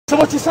So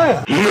what you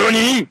saying?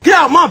 Nani? Get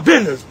out my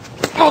business,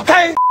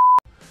 okay?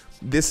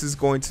 This is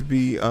going to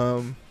be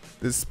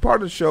this is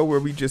part of the show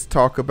where we just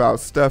talk about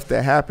stuff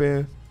that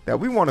happened that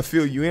we want to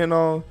fill you in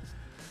on.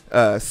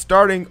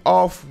 Starting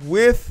off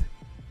with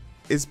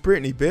is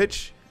Brittany,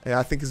 bitch. And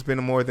I think it's been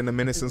more than a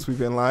minute since we've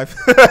been live.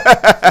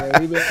 Yeah,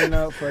 we've been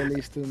up for at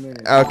least 2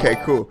 minutes. Okay,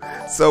 cool.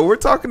 So we're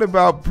talking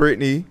about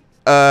Brittany.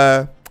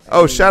 Shout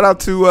out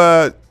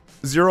to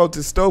Zero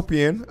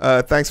Dystopian.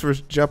 Thanks for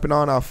jumping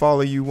on. I'll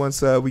follow you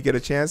once we get a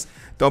chance.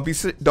 Don't be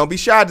shy,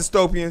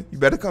 Dystopian. You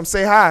better come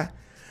say hi.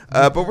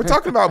 But we're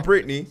talking about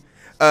Brittany.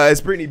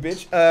 It's Brittany,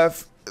 bitch.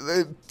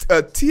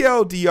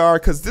 TLDR,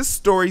 because this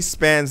story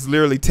spans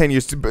literally 10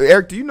 years.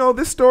 Eric, do you know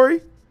this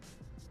story?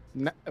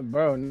 No,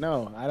 bro,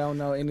 no. I don't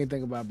know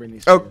anything about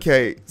Brittany.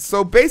 Okay,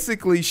 so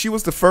basically, she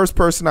was the first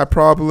person I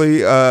probably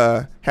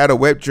had a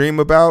wet dream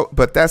about,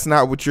 but that's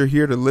not what you're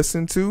here to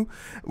listen to.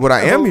 What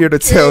I am here to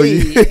tell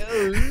you...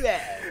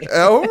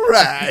 All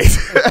right.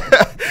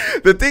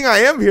 The thing I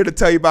am here to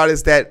tell you about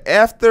is that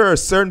after a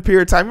certain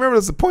period of time, remember there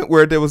was a point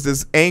where there was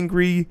this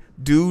angry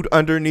dude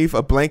underneath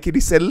a blanket.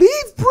 He said,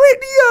 "Leave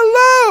Brittany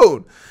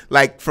alone."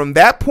 Like from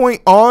that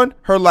point on,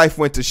 her life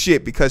went to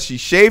shit because she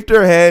shaved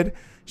her head.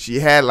 She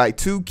had like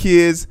 2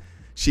 kids.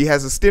 She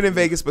has a stint in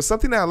Vegas. But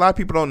something that a lot of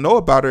people don't know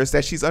about her is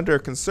that she's under a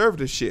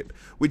conservatorship,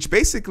 which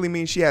basically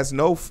means she has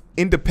no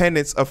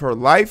independence of her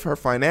life, her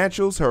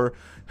financials, her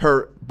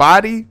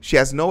body. She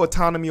has no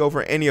autonomy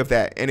over any of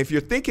that. And if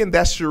you're thinking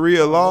that's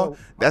Sharia law,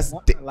 that's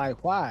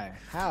like why?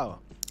 How?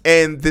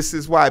 And this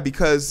is why,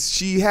 because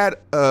she had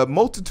a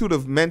multitude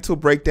of mental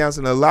breakdowns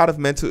and a lot of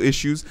mental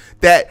issues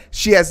that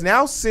she has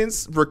now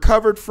since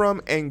recovered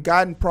from and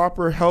gotten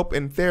proper help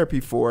and therapy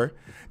for,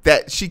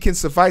 that she can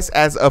suffice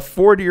as a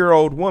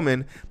 40-year-old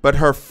woman, but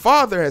her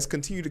father has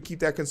continued to keep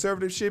that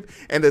conservatorship.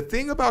 And the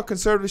thing about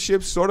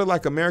conservatorships, sort of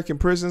like American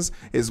prisons,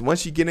 is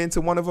once you get into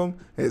one of them,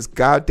 it's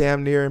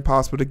goddamn near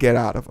impossible to get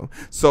out of them.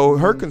 So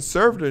her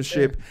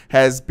conservatorship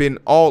has been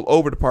all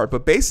over the park.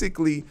 But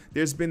basically,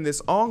 there's been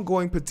this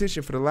ongoing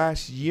petition for the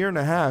last year and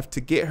a half to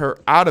get her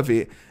out of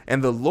it.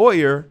 And the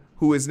lawyer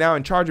who is now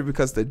in charge of it,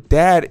 because the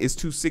dad is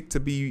too sick to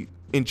be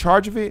in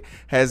charge of it,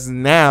 has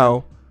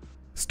now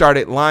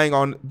started lying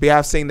on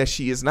behalf, saying that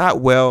she is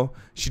not well.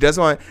 She doesn't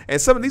want, and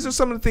these are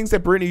some of the things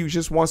that Brittany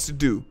just wants to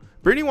do.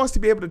 Brittany wants to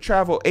be able to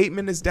travel 8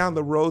 minutes down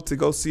the road to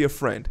go see a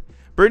friend.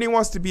 Brittany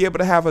wants to be able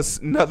to have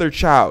another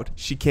child.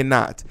 She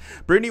cannot.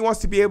 Brittany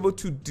wants to be able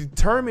to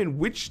determine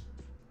which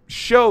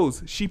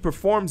shows she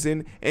performs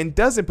in and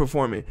doesn't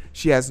perform in.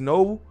 She has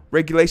no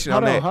regulation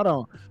on that. Hold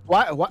on.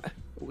 Why?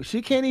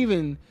 She can't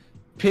even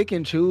pick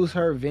and choose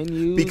her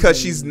venues because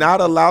she's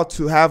not allowed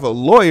to have a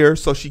lawyer,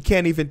 so she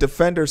can't even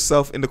defend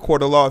herself in the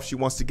court of law if she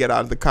wants to get out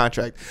of the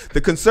contract.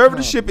 The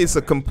conservatorship is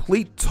a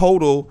complete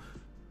total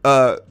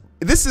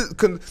this is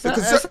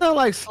that sounds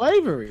like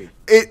slavery.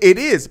 It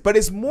is, but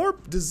it's more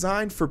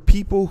designed for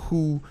people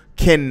who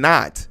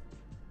cannot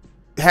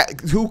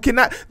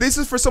this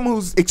is for someone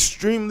who's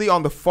extremely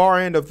on the far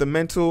end of the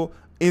mental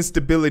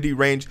instability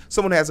range,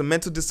 someone who has a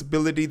mental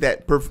disability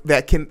that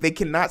they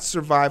cannot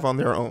survive on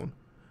their own.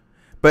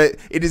 But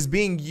it is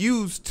being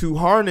used to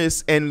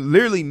harness and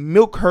literally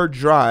milk her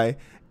dry,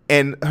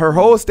 and her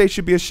whole estate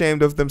should be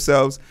ashamed of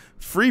themselves.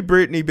 Free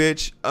Brittany,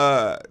 bitch.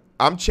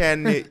 I'm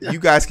chanting it. You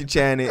guys can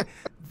chant it.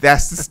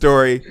 That's the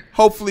story.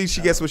 Hopefully she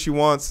gets what she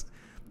wants.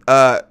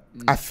 I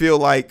feel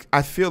like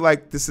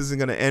this isn't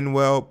gonna end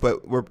well,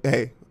 but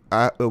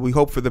we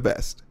hope for the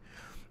best.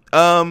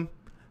 The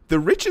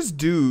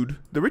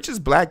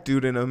richest black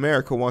dude in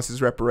America wants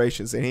his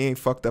reparations, and he ain't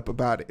fucked up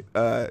about it.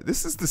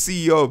 This is the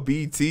CEO of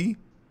BET.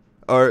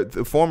 Or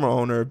the former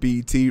owner of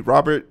BET,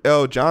 Robert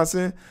L.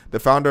 Johnson, the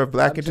founder of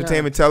Black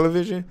Entertainment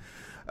Television,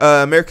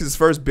 America's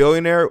first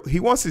billionaire. He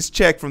wants his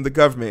check from the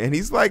government, and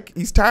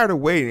he's tired of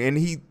waiting, and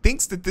he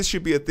thinks that this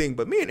should be a thing.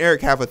 But me and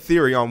Eric have a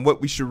theory on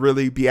what we should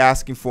really be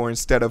asking for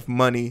instead of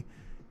money.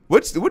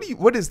 What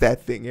is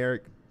that thing,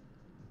 Eric?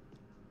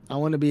 I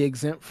want to be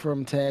exempt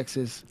from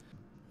taxes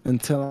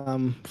until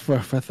I'm for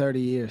 30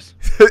 years.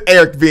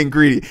 Eric being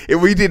greedy.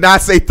 We did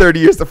not say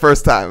 30 years the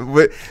first time.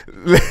 But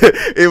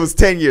it was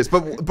 10 years.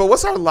 But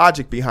what's our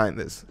logic behind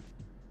this?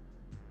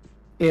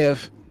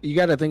 If you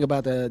got to think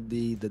about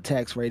the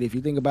tax rate. If you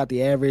think about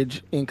the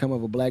average income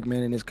of a black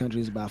man in this country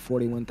is about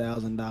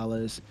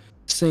 $41,000.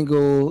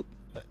 Single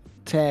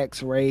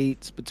tax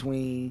rates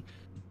between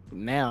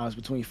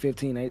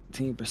 15 and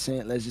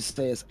 18%. Let's just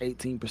say it's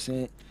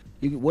 18%.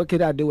 What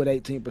could I do with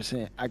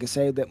 18%? I could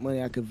save that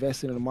money. I could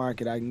invest it in the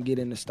market. I can get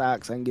into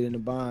stocks. I can get into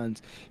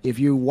bonds. If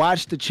you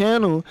watch the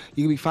channel,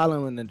 you can be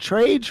following the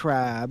Trade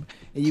Tribe,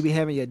 and you be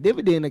having your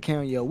dividend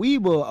account, your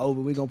Webull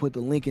over. We're going to put the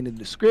link in the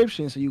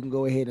description so you can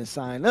go ahead and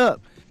sign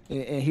up.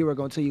 And here we're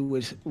going to tell you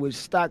which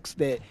stocks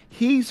that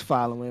he's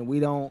following. We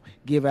don't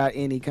give out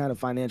any kind of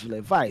financial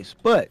advice.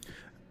 But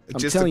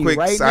just a quick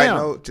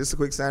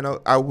side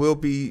note, I will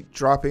be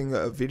dropping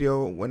a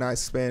video when I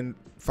spend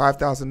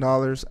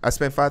 $5,000. I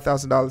spent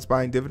 $5,000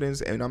 buying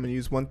dividends, and I'm gonna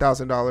use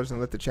 $1,000 and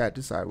let the chat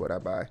decide what I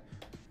buy.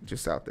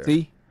 Just out there.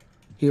 See,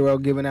 Heero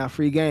giving out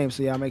free games,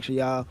 so y'all make sure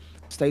y'all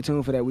Stay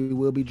tuned for that. We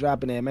will be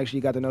dropping that. Make sure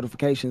you got the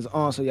notifications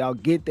on so y'all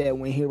get that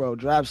when Heero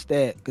drops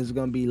that, because it's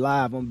gonna be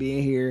live. I'm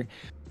being here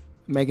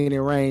making it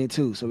rain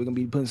too. So we're gonna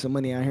be putting some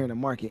money out here in the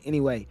market.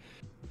 Anyway,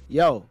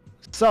 yo,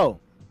 so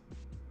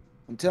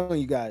I'm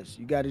telling you guys,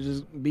 you gotta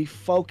just be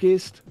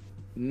focused.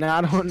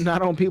 Not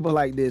on people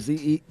like this.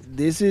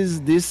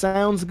 This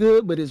sounds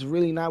good, but it's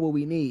really not what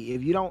we need.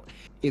 If you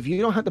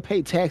don't have to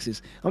pay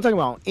taxes, I'm talking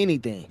about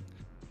anything.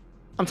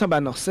 I'm talking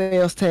about no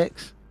sales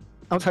tax.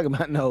 I'm talking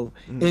about no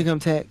income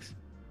tax.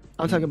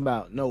 I'm talking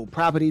about no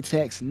property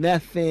tax.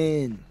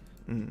 Nothing.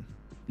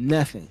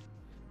 Nothing.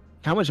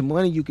 How much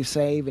money you can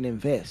save and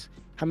invest?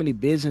 How many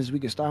business we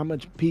can start?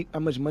 How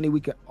much money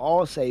we can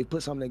all save?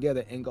 Put something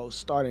together and go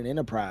start an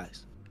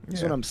enterprise.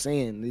 That's what I'm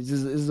saying. This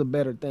is a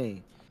better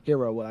thing.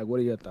 Heero, like, what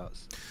are your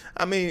thoughts?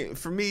 I mean,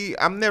 for me,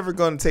 I'm never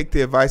going to take the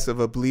advice of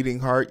a bleeding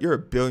heart. You're a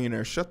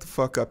billionaire. Shut the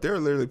fuck up. There are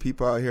literally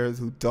people out here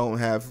who don't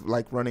have,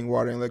 like, running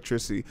water and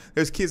electricity.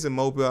 There's kids in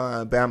Mobile,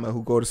 Alabama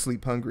who go to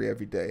sleep hungry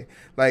every day.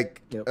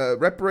 Like,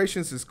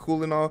 reparations is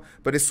cool and all,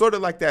 but it's sort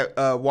of like that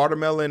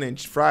watermelon and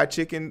fried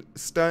chicken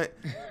stunt.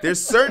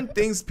 There's certain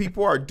things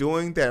people are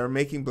doing that are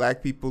making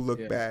black people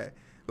look bad.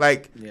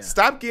 Like,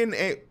 stop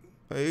getting...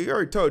 He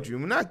already told you,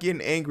 we're not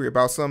getting angry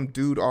about some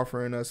dude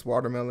offering us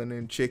watermelon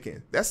and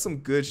chicken. That's some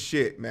good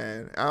shit,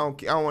 man. I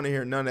don't want to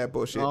hear none of that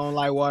bullshit. I don't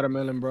like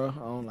watermelon, bro. I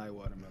don't like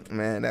watermelon.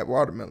 Man, that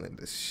watermelon,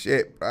 the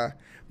shit, bro.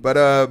 But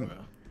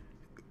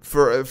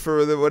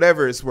for the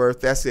whatever it's worth,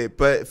 that's it.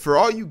 But for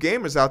all you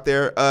gamers out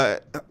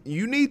there,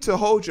 you need to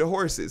hold your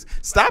horses.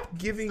 Stop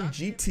giving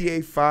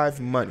GTA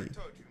 5 money.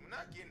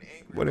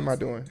 What am I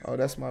doing? Oh,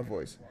 that's my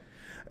voice.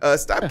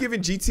 Stop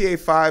giving GTA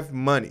 5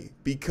 money,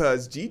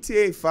 because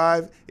GTA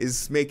 5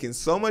 is making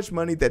so much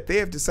money that they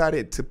have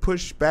decided to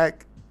push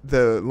back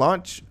the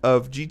launch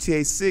of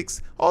GTA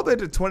 6 all the way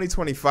to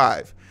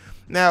 2025.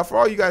 Now, for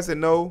all you guys that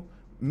know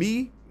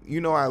me,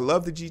 you know I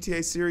love the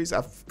GTA series.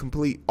 I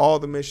complete all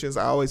the missions.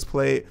 I always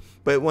play it.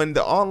 But when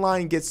the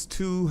online gets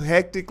too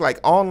hectic, like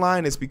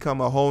online has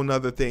become a whole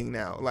nother thing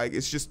now. Like,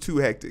 it's just too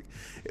hectic.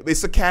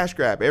 It's a cash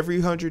grab.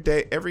 Every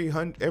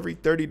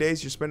 30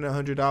 days, you're spending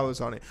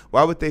 $100 on it.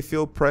 Why would they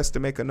feel pressed to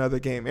make another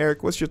game?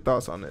 Eric, what's your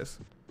thoughts on this?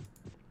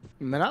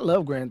 Man, I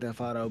love Grand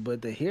Theft Auto,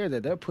 but to hear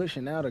that they're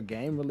pushing out a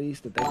game release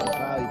that they could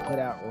probably put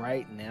out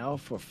right now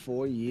for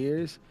 4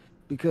 years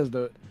because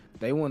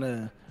they want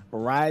to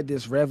ride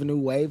this revenue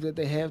wave that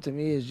they have, to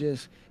me is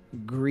just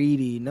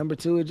greedy. Number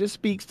two, it just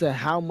speaks to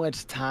how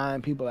much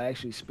time people are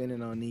actually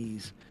spending on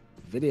these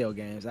video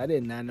games. I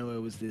did not know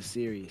it was this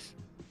serious.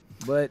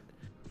 But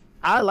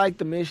I like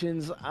the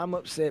missions. I'm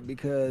upset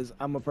because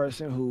I'm a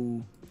person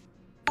who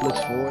looks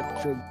forward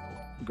to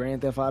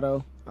Grand Theft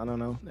Auto. I don't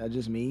know. That's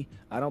just me.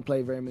 I don't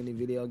play very many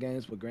video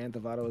games, but Grand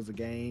Theft Auto is a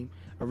game.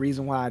 A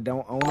reason why I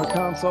don't own a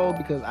console,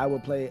 because I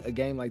would play a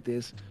game like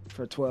this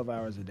for 12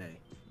 hours a day.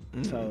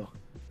 So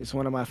it's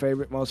one of my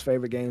most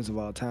favorite games of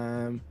all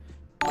time,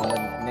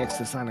 next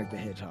to Sonic the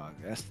Hedgehog.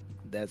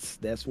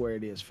 That's where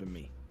it is for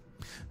me.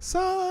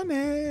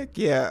 Sonic,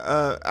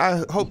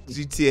 I hope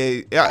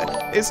GTA,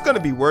 it's gonna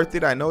be worth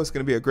it. I know it's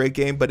gonna be a great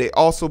game, but it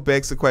also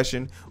begs the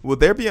question: will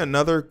there be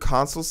another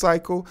console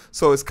cycle?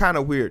 So it's kind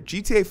of weird.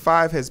 GTA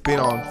 5 has been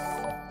on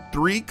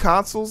 3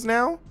 consoles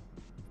now,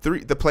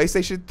 the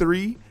PlayStation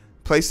 3,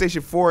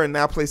 PlayStation 4, and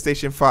now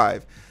PlayStation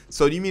 5.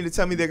 So do you mean to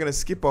tell me they're gonna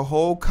skip a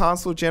whole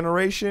console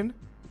generation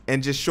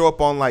and just show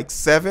up on like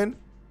 7?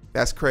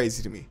 That's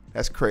crazy to me.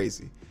 That's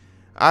crazy.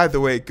 Either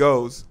way it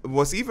goes,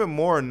 what's even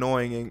more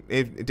annoying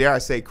and dare I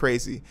say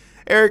crazy,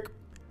 Eric,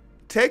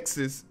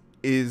 Texas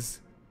is,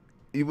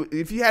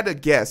 if you had to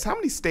guess, how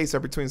many states are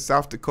between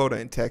South Dakota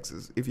and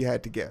Texas, if you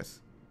had to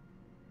guess?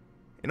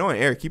 You know,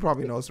 Eric, he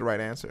probably knows the right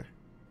answer.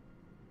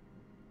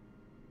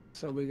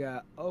 So we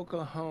got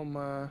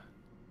Oklahoma,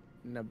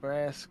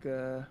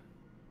 Nebraska,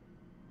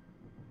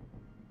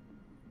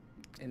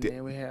 and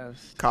then we have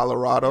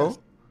Colorado.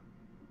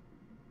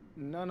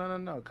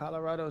 No.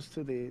 Colorado's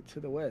to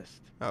the west.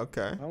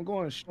 Okay. I'm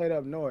going straight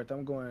up north.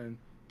 I'm going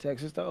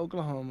Texas to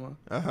Oklahoma.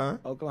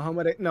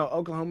 Oklahoma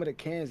to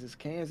Kansas.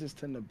 Kansas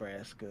to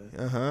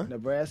Nebraska.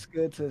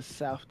 Nebraska to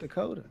South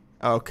Dakota.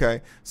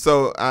 Okay.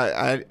 So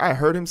I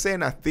heard him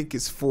saying I think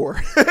it's 4.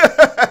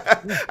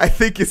 I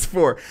think it's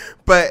 4.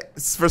 But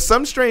for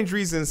some strange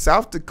reason,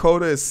 South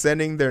Dakota is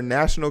sending their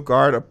National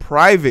Guard, a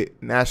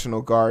private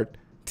National Guard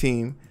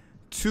team,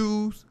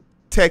 to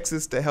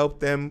Texas to help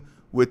them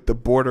with the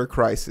border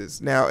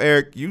crisis. Now,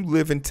 Eric, you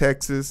live in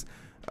Texas.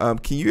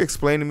 Can you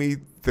explain to me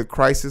the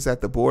crisis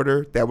at the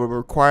border that would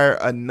require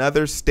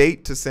another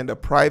state to send a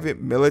private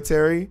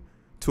military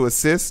to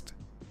assist?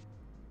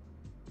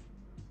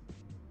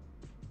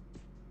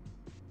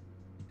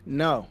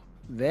 No,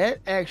 that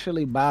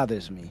actually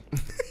bothers me.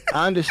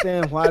 I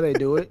understand why they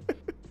do it,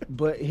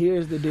 but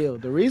here's the deal.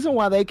 The reason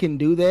why they can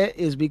do that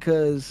is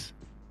because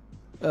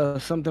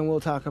of something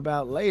we'll talk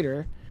about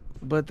later.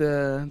 But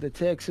the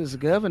Texas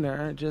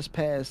governor just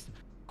passed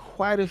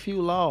quite a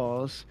few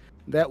laws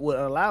that would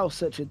allow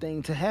such a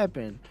thing to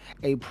happen.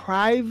 A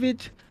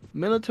private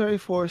military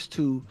force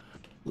to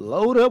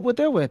load up with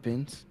their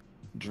weapons,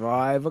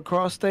 drive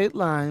across state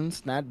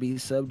lines, not be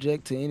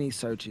subject to any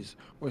searches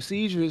or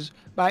seizures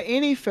by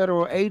any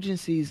federal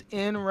agencies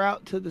en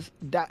route to the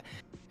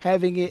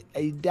having it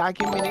a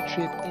documented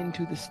trip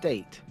into the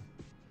state.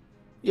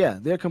 Yeah,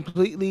 they're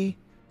completely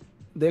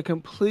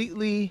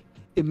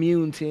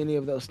immune to any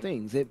of those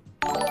things.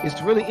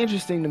 It's really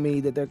interesting to me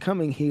that they're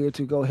coming here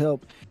to go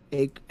help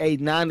a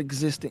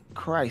non-existent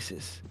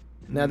crisis.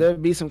 Now there'll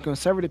be some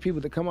conservative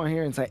people that come on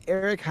here and say,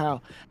 Eric,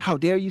 how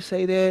dare you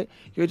say that?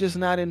 You're just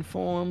not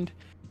informed.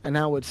 And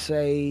I would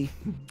say,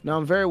 no,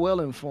 I'm very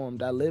well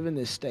informed. I live in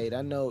this state.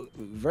 I know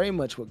very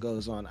much what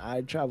goes on.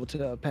 I travel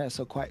to El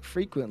Paso quite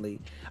frequently.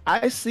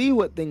 I see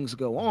what things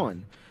go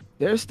on.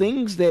 There's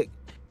things that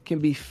can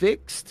be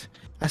fixed.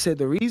 I said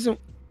the reason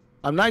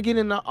I'm not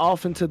getting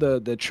off into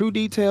the true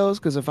details,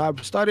 because if I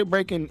started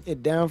breaking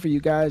it down for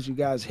you guys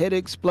head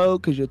explode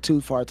because you're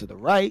too far to the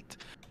right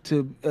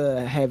to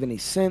have any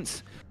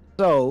sense.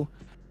 So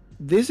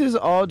this is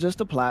all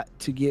just a plot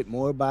to get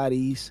more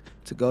bodies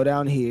to go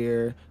down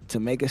here to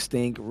make a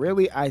stink.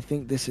 Really, I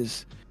think this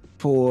is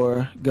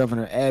for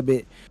Governor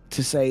Abbott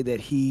to say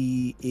that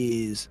he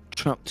is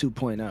Trump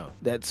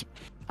 2.0.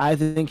 I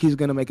think he's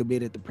going to make a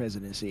bid at the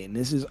presidency, and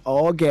this is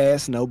all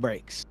gas, no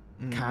brakes,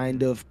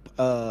 kind of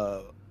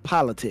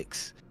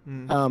politics.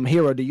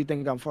 Heero, do you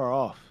think I'm far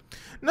off?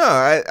 No,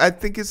 I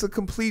think it's a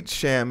complete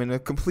sham and a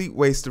complete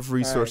waste of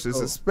resources,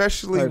 cool.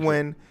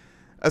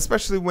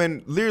 especially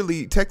when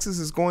literally Texas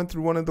is going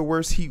through one of the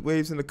worst heat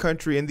waves in the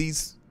country, and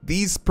these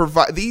troops.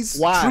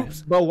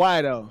 But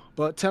why though?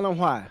 But tell them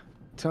why.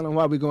 Tell them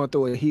why we're going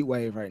through a heat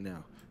wave right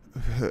now.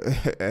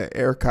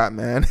 ERCOT,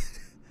 man.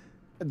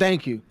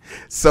 Thank you.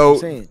 So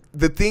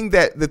the thing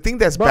that's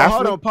bro,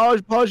 baffling. Hold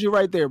on, pause you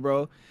right there,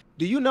 bro.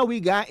 Do you know we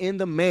got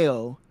in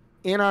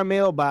our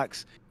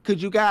mailbox?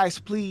 Could you guys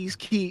please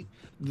keep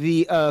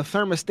the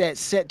thermostat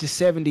set to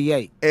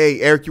 78?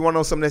 Hey, Eric, you want to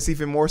know something that's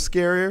even more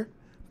scarier?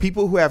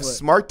 People who have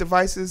smart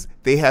devices,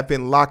 they have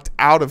been locked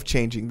out of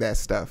changing that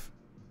stuff.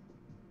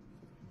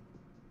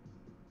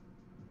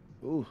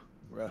 Ooh,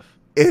 rough.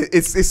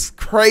 It's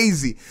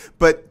crazy.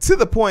 But to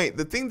the point,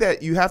 the thing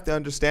that you have to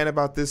understand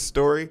about this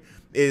story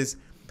is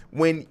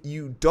when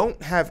you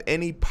don't have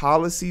any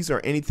policies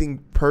or anything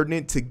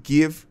pertinent to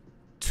give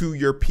to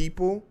your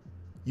people,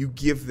 you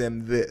give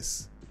them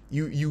this.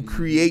 You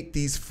create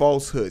these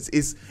falsehoods.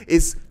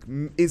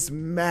 It's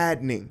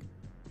maddening.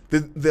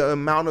 The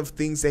amount of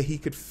things that he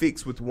could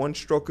fix with one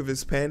stroke of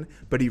his pen,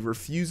 but he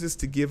refuses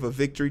to give a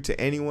victory to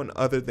anyone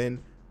other than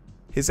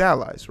his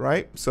allies,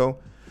 right? So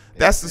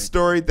that's the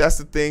story, that's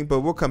the thing, but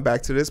we'll come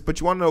back to this. But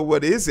you want to know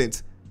what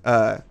isn't,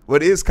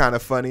 what is kind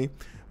of funny?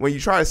 When you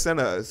try to send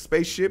a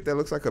spaceship that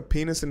looks like a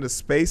penis into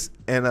space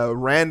and a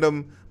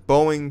random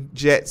Boeing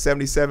Jet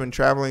 77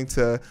 traveling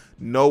to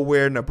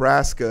nowhere,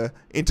 Nebraska,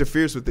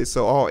 interferes with it,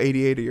 so all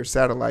 88 of your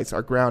satellites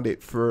are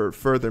grounded for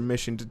further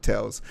mission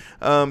details.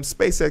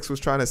 SpaceX was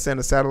trying to send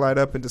a satellite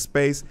up into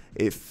space.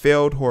 It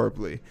failed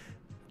horribly.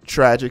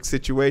 Tragic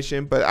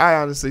situation, but I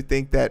honestly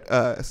think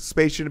that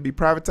space shouldn't be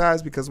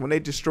privatized, because when they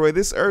destroy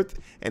this Earth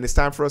and it's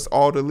time for us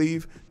all to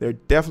leave, they're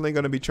definitely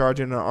going to be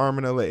charging an arm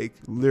and a leg,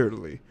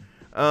 literally.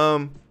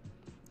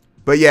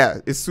 But yeah,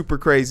 it's super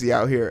crazy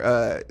out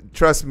here.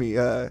 Trust me,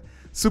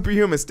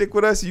 Superhuman, stick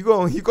with us. You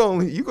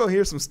gonna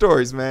hear some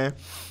stories, man.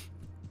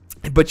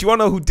 But you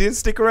wanna know who didn't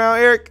stick around,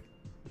 Eric?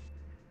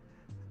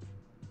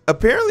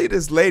 Apparently,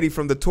 this lady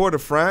from the Tour de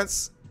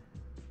France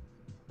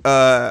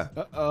had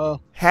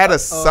a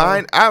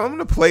sign. I'm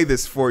gonna play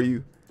this for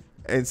you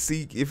and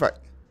see if I.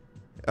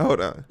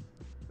 Hold on.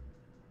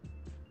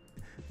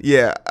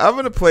 Yeah, I'm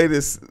gonna play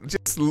this.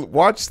 Just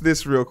watch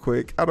this real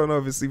quick. I don't know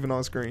if it's even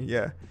on screen.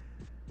 Yeah.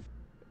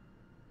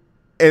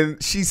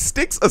 And she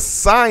sticks a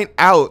sign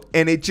out,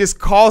 and it just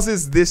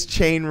causes this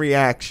chain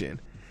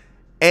reaction.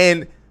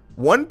 And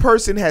one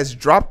person has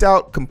dropped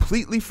out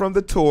completely from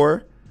the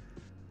tour.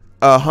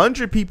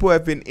 100 people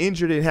have been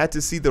injured and had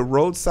to see the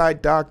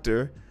roadside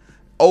doctor.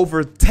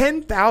 Over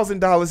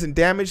 $10,000 in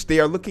damage. They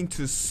are looking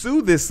to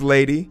sue this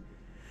lady.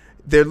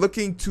 They're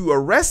looking to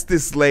arrest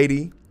this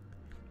lady.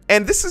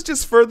 And this is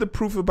just further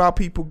proof about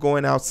people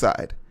going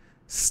outside.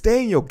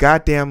 Stay in your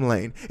goddamn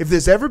lane. If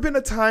there's ever been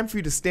a time for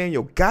you to stay in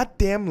your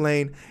goddamn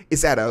lane,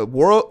 it's at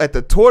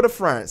the Tour de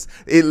France.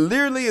 It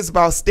literally is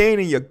about staying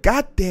in your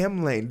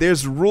goddamn lane.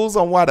 There's rules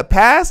on why to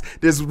pass.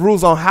 There's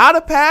rules on how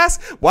to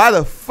pass. Why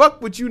the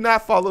fuck would you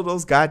not follow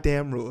those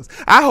goddamn rules?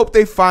 I hope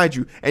they find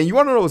you. And you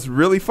want to know what's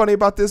really funny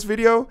about this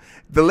video?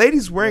 The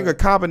lady's wearing a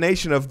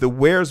combination of the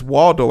Where's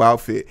Waldo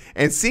outfit.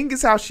 And seeing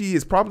as how she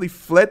has probably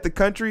fled the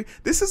country,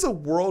 this is a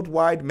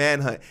worldwide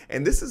manhunt.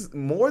 And this is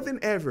more than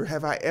ever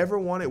have I ever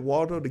wanted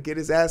Waldo to get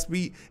his ass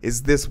beat,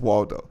 is this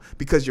Waldo,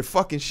 because you're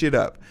fucking shit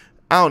up.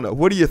 I don't know.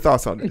 What are your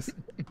thoughts on this?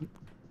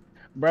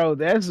 Bro,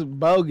 that's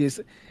bogus.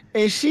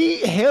 And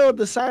she held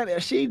the sign.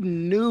 She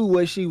knew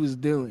what she was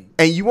doing.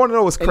 And you want to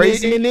know what's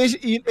crazy? And this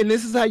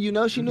is how you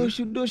know she knew what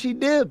she was doing. She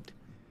dipped.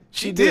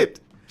 She dipped.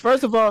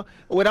 First of all,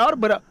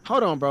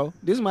 hold on, bro.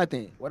 This is my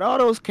thing. With all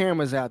those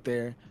cameras out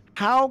there,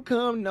 how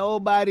come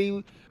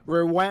nobody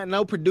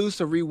no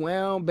producer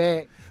rewound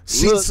back.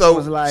 She Look,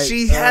 was like,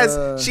 she has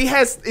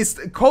it's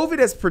COVID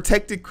has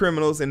protected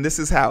criminals, and this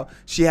is how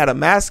she had a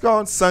mask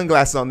on,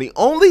 sunglasses on. The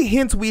only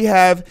hint we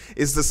have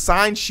is the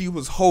sign she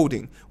was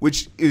holding,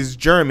 which is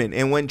German,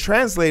 and when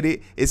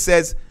translated it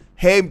says,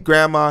 "Hey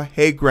grandma,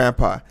 hey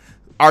grandpa."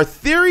 Our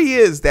theory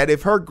is that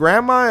if her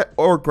grandma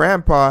or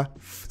grandpa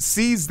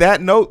sees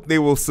that note, they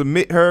will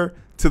submit her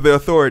to the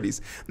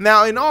authorities.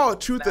 Now, in all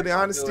truth and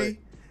honesty,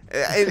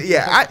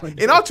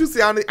 in all truth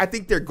and honesty, I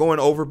think they're going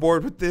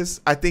overboard with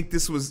this. I think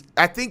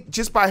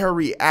just by her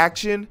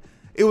reaction,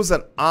 it was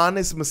an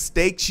honest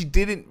mistake. She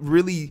didn't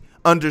really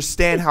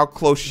understand how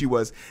close she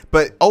was.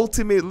 But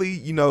ultimately,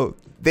 you know,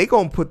 they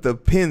gonna put the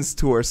pins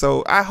to her.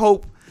 So I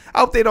hope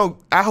they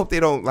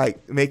don't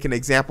like make an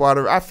example out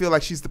of her. I feel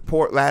like she's the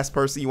poor last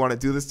person you want to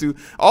do this to.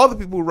 All the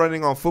people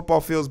running on football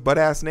fields butt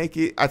ass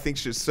naked, I think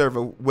should serve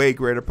a way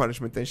greater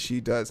punishment than she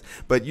does.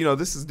 But you know,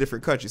 this is a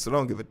different country, so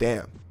don't give a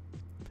damn.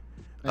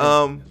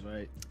 That's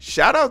right.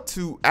 Shout out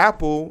to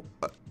Apple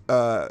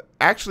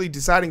actually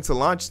deciding to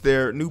launch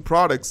their new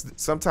products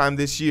sometime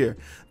this year.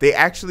 They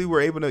actually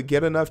were able to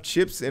get enough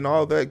chips and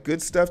all that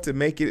good stuff to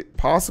make it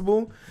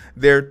possible.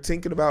 They're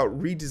thinking about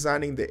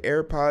redesigning the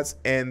AirPods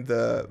and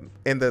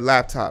the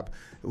laptop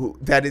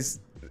that is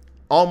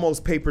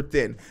almost paper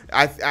thin.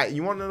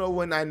 You want to know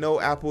when I know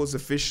Apple has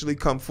officially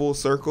come full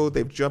circle?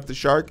 They've jumped the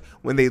shark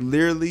when they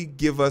literally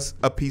give us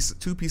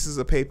two pieces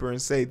of paper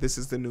and say this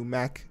is the new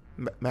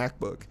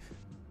MacBook.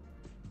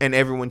 And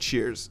everyone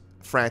cheers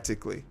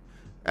frantically.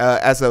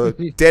 As a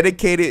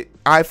dedicated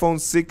iPhone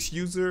 6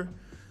 user,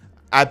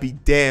 I'd be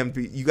damned.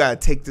 You gotta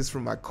take this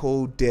from my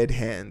cold, dead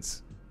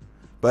hands.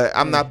 But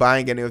I'm not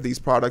buying any of these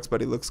products,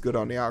 but it looks good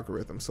on the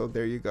algorithm. So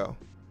there you go.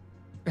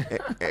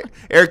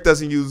 Eric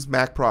doesn't use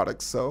Mac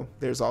products, so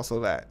there's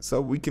also that.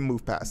 So we can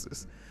move past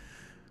this.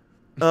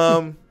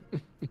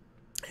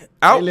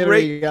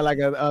 Literally got like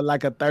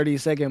a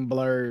 30-second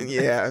blur.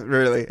 Yeah,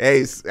 really.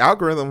 Hey,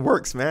 algorithm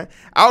works, man.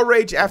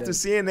 Outrage after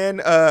CNN.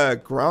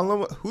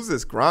 Granlama. Who's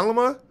this?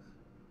 Granlama?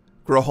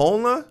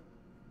 Graholna?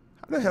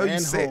 How the hell you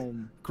say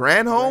it?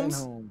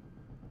 Granholmes?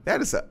 That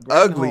is an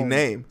ugly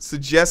name.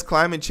 Suggests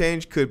climate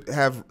change could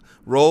have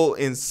role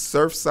in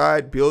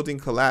SurfSide building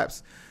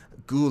collapse.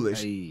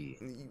 Ghoulish.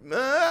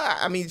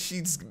 I mean,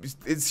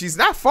 she's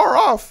not far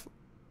off.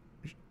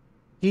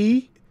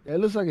 It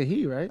looks like a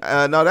he, right?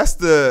 No, that's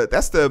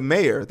the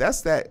mayor.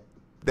 That's that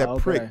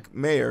prick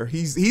mayor.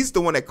 He's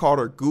the one that called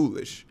her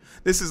ghoulish.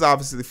 This is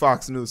obviously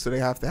Fox News, so they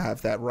have to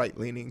have that right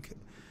leaning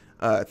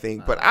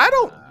thing. But I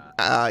don't.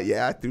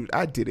 Yeah,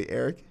 I did it,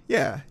 Eric.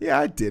 Yeah,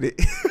 I did it.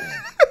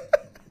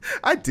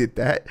 I did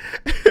that.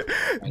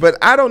 But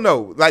I don't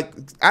know. Like,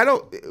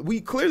 we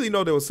clearly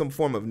know there was some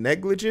form of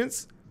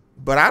negligence,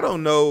 but I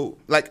don't know.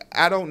 Like,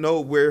 I don't know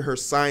where her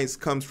science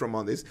comes from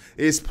on this.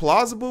 It's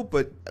plausible,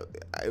 but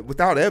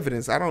without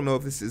evidence, I don't know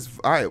if this is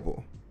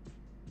viable.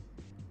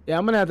 Yeah,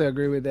 I'm gonna have to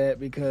agree with that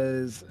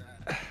because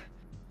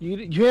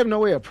you have no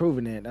way of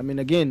proving it. I mean,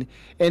 again,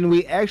 and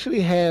we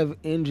actually have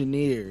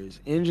engineers.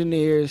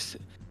 Engineers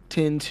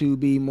tend to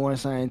be more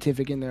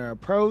scientific in their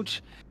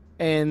approach,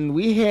 and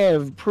we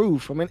have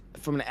proof from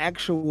an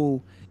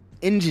actual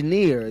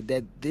engineer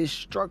that this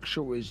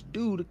structure was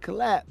due to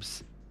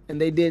collapse, and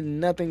they did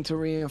nothing to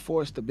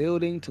reinforce the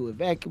building, to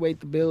evacuate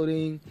the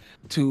building,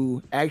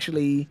 to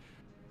actually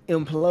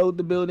implode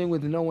the building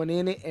with no one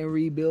in it and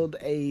rebuild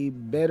a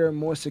better,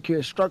 more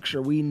secure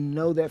structure. We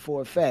know that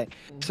for a fact.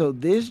 So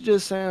this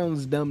just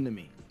sounds dumb to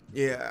me.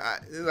 Yeah,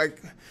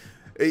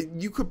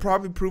 you could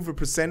probably prove a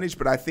percentage,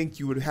 but I think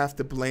you would have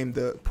to blame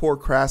the poor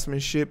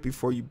craftsmanship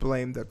before you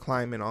blame the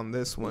climate on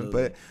this one.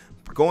 But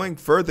going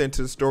further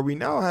into the story, we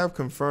now have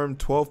confirmed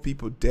 12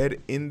 people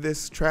dead in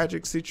this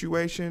tragic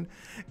situation.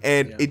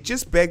 And it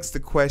just begs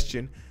the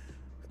question,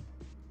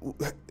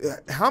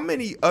 how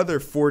many other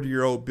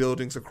 40-year-old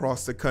buildings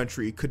across the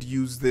country could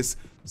use this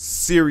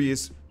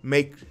serious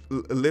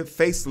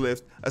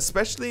facelift,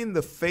 especially in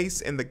the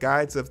face and the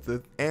guides of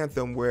the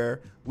anthem,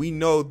 where we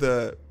know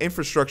the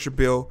infrastructure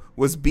bill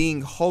was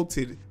being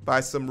halted by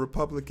some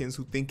Republicans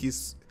who think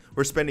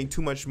we're spending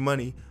too much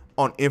money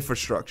on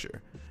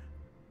infrastructure.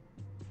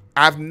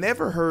 I've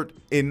never heard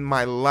in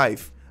my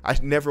life, I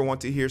never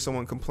want to hear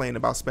someone complain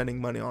about spending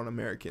money on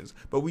Americans,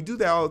 but we do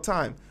that all the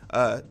time.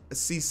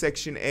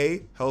 C-Section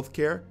A,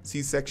 healthcare.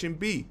 C-Section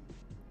B,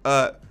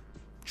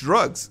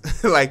 drugs.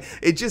 Like,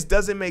 it just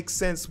doesn't make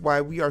sense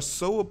why we are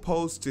so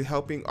opposed to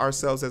helping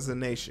ourselves as a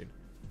nation.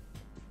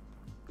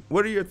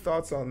 What are your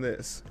thoughts on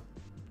this?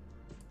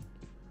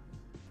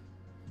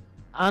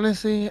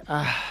 Honestly,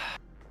 I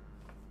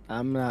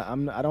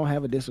don't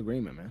have a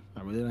disagreement, man.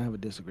 I really don't have a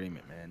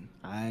disagreement, man.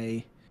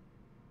 I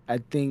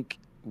think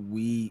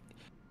we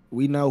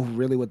know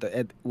really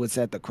what's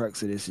at the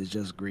crux of this is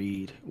just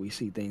greed. We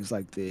see things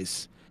like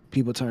this.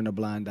 People turn a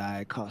blind eye.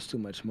 It costs too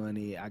much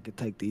money. I could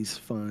take these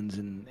funds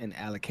and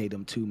allocate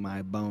them to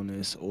my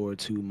bonus or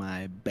to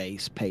my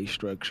base pay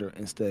structure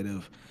instead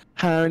of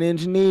hiring an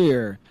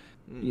engineer,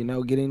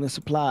 getting the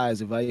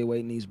supplies,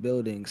 evaluating these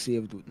buildings, see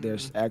if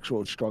there's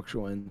actual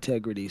structural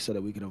integrity so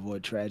that we can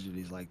avoid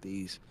tragedies like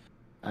these.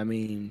 I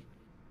mean,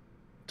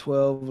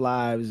 12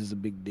 lives is a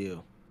big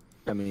deal.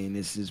 I mean,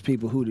 this is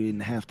people who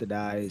didn't have to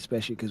die,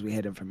 especially because we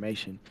had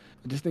information.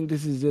 I just think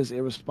this is just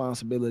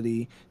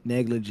irresponsibility,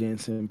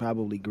 negligence, and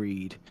probably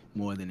greed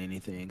more than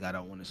anything. I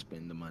don't want to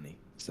spend the money,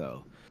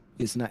 so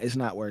it's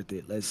not worth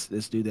it. Let's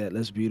do that.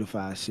 Let's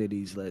beautify our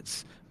cities.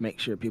 Let's make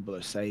sure people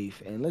are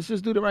safe, and let's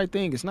just do the right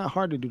thing. It's not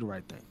hard to do the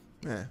right thing.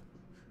 Man,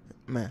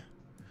 man.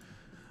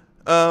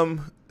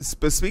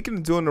 But speaking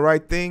of doing the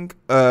right thing,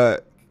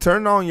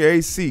 turn on your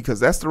AC because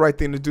that's the right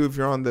thing to do if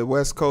you're on the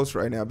West Coast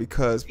right now.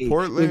 Because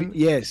Portland,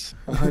 yes,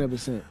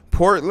 100%.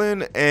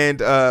 Portland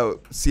and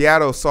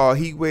Seattle saw a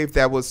heat wave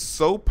that was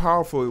so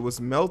powerful it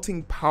was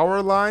melting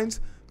power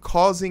lines,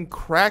 causing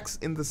cracks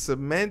in the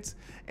cement,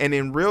 and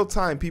in real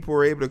time, people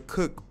were able to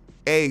cook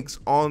eggs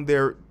on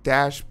their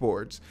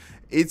dashboards.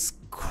 It's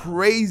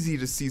crazy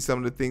to see some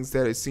of the things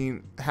that I've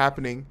seen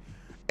happening.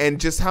 And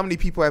just how many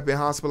people have been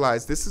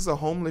hospitalized. This is a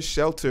homeless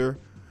shelter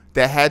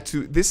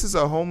this is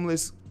a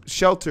homeless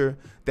shelter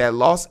that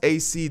lost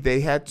AC. They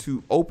had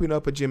to open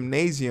up a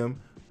gymnasium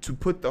to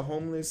put the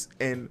homeless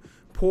and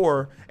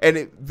poor.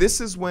 And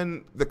this is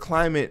when the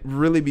climate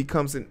really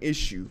becomes an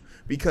issue,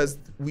 because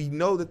we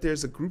know that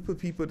there's a group of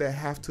people that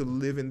have to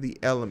live in the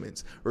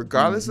elements,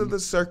 regardless of the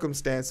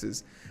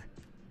circumstances.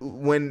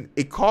 When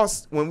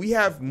we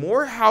have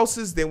more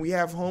houses than we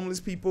have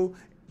homeless people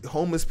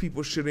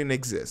shouldn't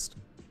exist.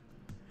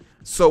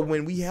 So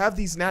when we have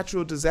these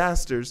natural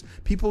disasters,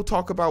 people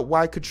talk about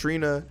why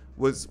Katrina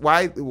was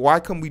why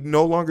come we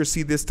no longer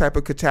see this type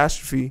of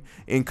catastrophe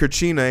in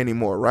Katrina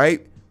anymore,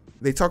 right?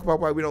 They talk about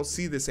why we don't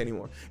see this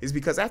anymore. It's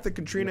because after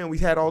Katrina, we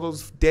had all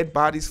those dead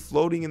bodies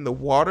floating in the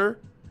water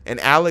and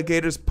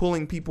alligators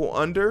pulling people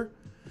under.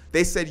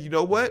 They said, you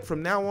know what?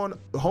 From now on,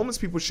 homeless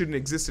people shouldn't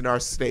exist in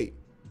our state.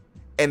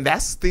 And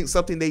that's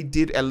something they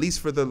did at least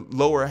for the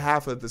lower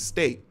half of the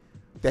state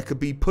that could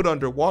be put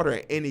underwater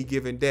at any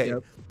given day.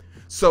 Yep.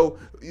 So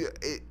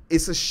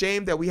it's a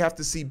shame that we have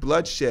to see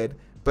bloodshed.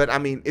 But, I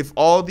mean, if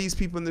all these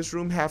people in this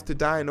room have to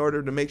die in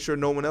order to make sure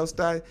no one else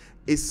dies,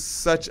 it's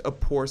such a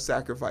poor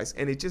sacrifice.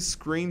 And it just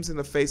screams in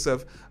the face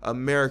of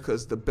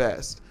America's the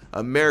best.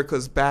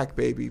 America's back,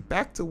 baby.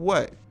 Back to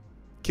what?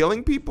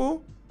 Killing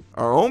people?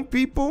 Our own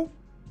people?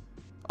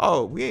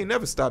 Oh, we ain't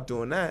never stopped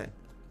doing that.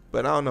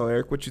 But I don't know,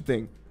 Eric. What you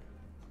think?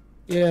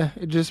 Yeah,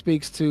 it just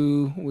speaks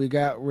to we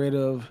got rid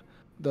of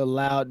the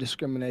loud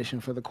discrimination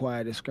for the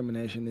quiet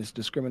discrimination. It's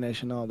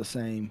discrimination all the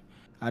same.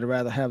 I'd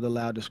rather have the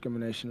loud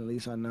discrimination. At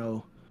least I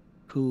know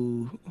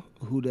who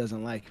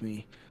doesn't like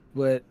me.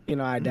 But,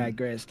 I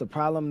digress. The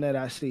problem that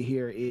I see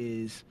here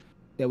is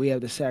that we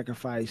have to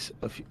sacrifice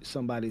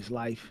somebody's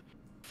life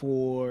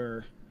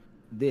for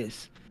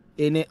this.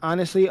 And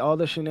honestly, all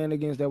the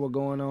shenanigans that were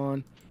going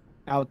on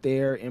out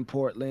there in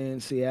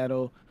Portland,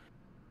 Seattle,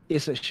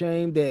 it's a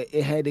shame that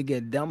it had to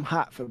get dumb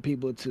hot for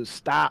people to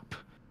stop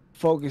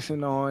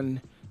focusing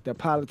on their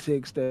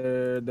politics,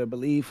 their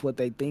belief, what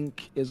they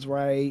think is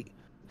right,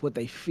 what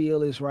they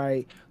feel is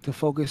right, to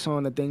focus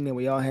on the thing that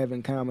we all have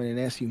in common, and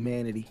that's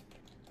humanity.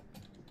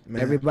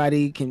 Man.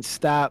 Everybody can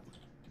stop,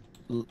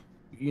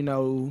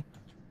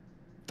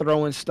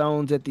 throwing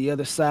stones at the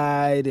other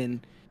side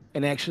and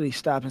actually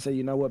stop and say,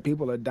 you know what,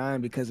 people are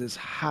dying because it's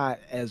hot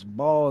as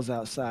balls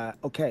outside.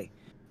 Okay,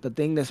 the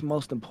thing that's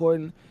most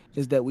important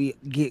is that we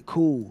get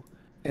cool.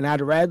 And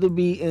I'd rather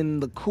be in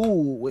the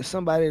cool with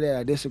somebody that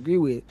I disagree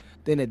with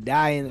than to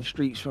die in the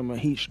streets from a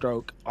heat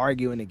stroke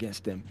arguing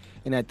against them.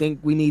 And I think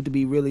we need to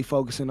be really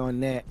focusing on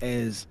that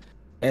as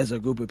a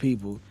group of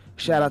people.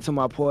 Shout out to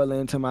my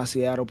Portland, to my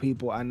Seattle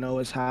people. I know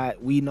it's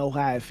hot. We know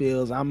how it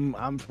feels.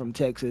 I'm from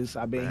Texas.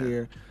 I've been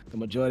here the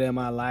majority of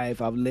my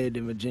life. I've lived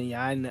in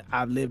Virginia.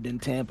 I've lived in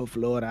Tampa,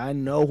 Florida. I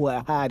know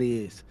what hot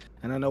is,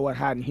 and I know what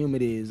hot and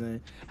humid is, and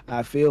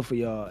I feel for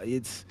y'all.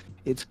 It's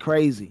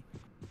crazy,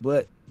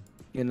 but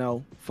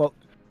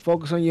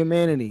focus on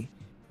humanity.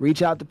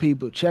 Reach out to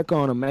people, check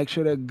on them, make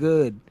sure they're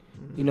good.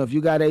 If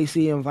you got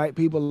AC, invite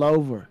people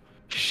over,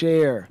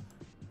 share,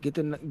 get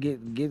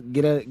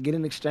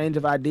an exchange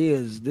of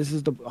ideas. This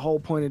is the whole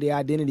point of the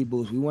identity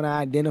boost. We want to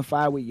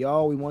identify with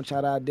y'all. We want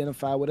y'all to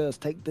identify with us.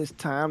 Take this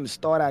time to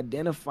start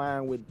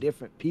identifying with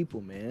different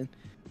people, man.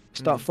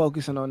 Start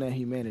focusing on that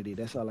humanity.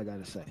 That's all I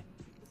got to say.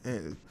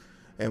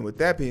 And with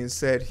that being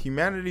said,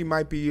 humanity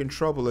might be in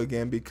trouble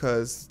again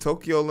because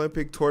Tokyo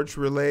Olympic torch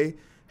relay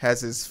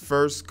has its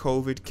first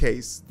COVID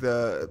case.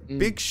 The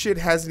big shit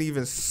hasn't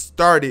even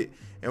started,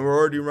 and we're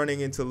already running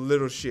into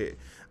little shit.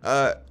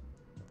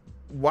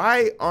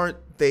 Why aren't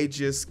they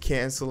just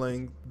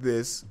canceling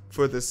this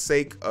for the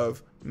sake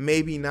of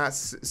maybe not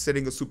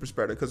setting a super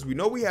spreader? Because we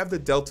know we have the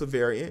Delta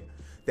variant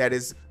that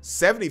is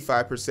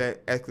 75%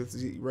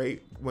 efficacy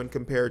rate when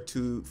compared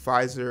to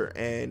Pfizer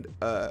and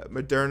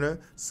Moderna,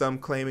 some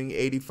claiming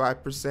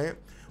 85%.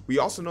 We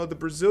also know the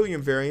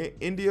Brazilian variant,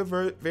 India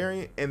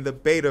variant, and the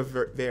Beta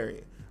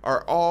variant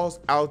are all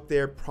out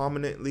there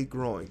prominently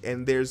growing.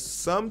 And there's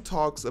some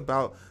talks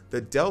about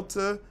the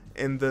Delta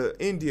and the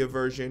India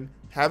version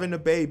having a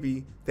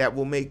baby that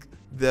will make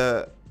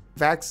the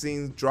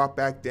vaccines drop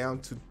back down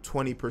to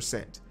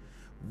 20%.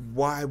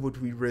 Why would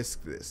we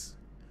risk this?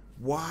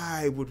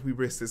 Why would we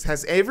risk this?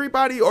 Has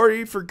everybody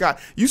already forgot?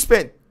 You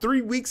spent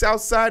 3 weeks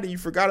outside and you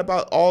forgot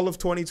about all of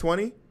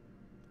 2020?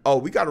 Oh,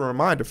 we got a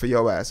reminder for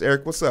your ass.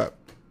 Eric, what's up?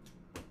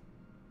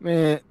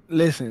 Man,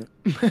 listen.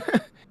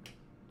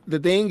 The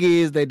thing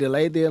is, they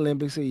delayed the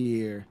Olympics a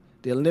year.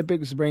 The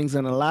Olympics brings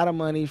in a lot of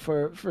money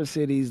for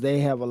cities. They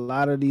have a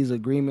lot of these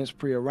agreements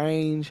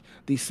prearranged.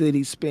 These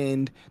cities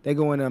they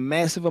go into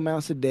massive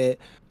amounts of debt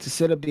to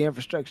set up the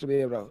infrastructure to be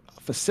able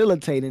to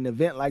facilitate an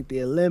event like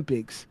the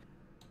Olympics.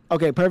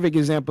 Okay, perfect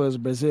example is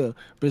Brazil.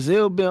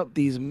 Brazil built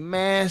these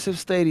massive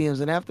stadiums,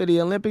 and after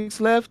the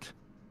Olympics left,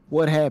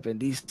 what happened?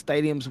 These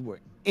stadiums were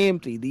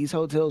empty. These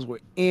hotels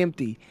were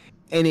empty,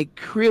 and it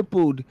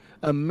crippled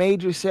a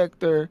major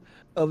sector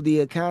of the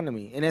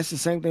economy. And that's the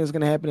same thing that's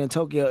going to happen in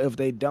Tokyo if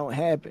they don't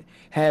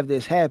have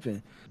this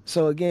happen.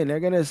 So again,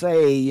 they're going to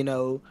say, you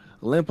know,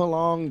 limp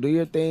along, do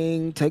your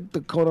thing, take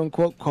the quote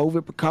unquote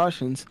COVID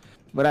precautions.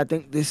 But I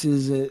think this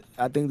is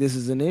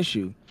an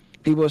issue.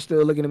 People are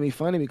still looking at me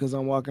funny because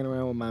I'm walking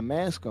around with my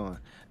mask on.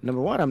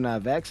 Number one, I'm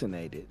not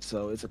vaccinated,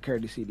 so it's a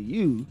courtesy to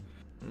you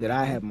that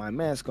I have my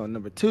mask on.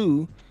 Number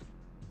two,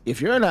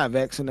 if you're not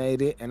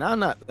vaccinated and I'm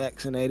not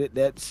vaccinated,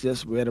 that's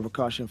just better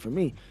precaution for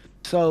me.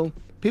 So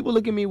people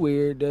look at me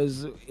weird.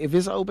 If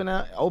it's open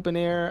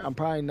air, I'm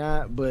probably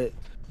not. But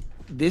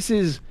this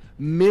is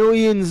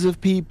millions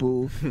of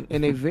people,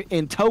 and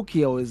in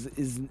Tokyo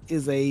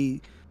is a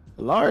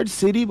large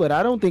city, but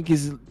I don't think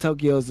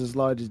Tokyo is as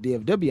large as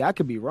DFW. I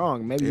could be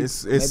wrong. Maybe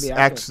it's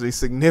actually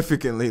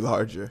significantly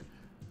larger.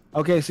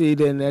 Okay, see,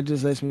 then that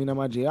just lets me know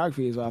my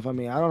geography is off. I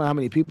mean, I don't know how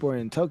many people are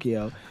in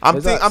Tokyo.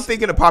 I'm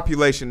thinking of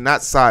population,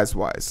 not size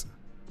wise.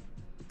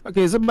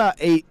 Okay, it's about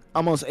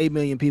almost 8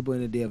 million people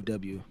in the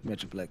DFW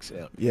Metroplex.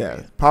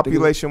 Yeah,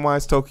 population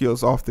wise,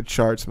 Tokyo's off the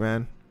charts,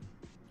 man.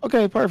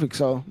 Okay, perfect.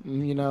 So,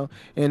 you know,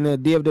 in the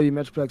DFW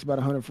Metroplex, about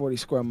 140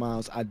 square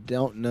miles. I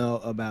don't know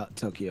about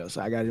Tokyo,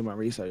 so I got to do my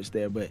research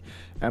there. But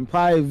I'm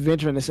probably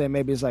venturing to say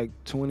maybe it's like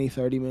 20,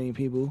 30 million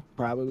people,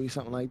 probably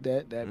something like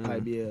that. That'd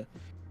probably be a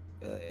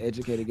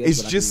educated guess.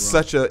 It's just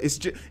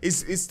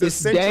it's the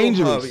central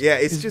dangerous. hub. Yeah,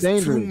 it's just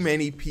dangerous. Too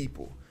many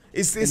people.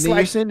 It's and then like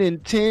you're sending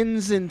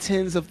tens and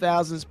tens of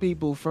thousands of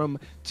people from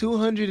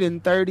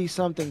 230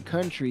 something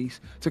countries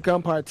to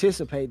come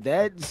participate.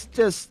 That's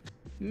just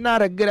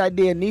not a good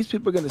idea. And these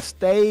people are going to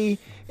stay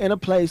in a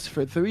place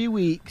for 3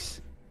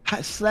 weeks,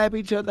 slap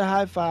each other,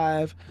 high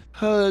five,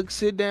 hug,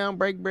 sit down,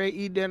 break bread,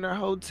 eat dinner,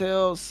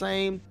 hotel,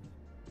 same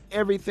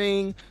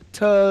everything,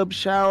 tub,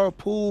 shower,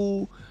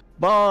 pool,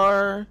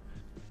 bar,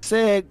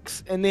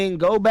 sex, and then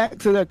go back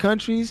to their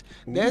countries.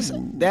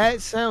 That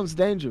sounds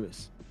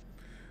dangerous.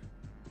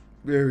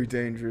 Very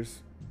dangerous.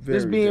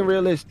 Just being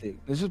realistic.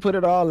 Let's just put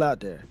it all out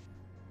there.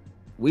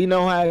 We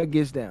know how it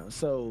gets down.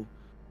 So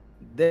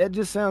that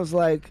just sounds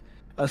like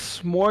a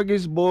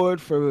smorgasbord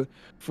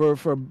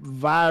for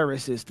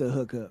viruses to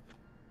hook up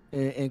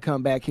and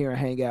come back here and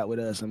hang out with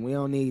us. And we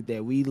don't need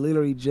that. We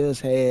literally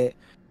just had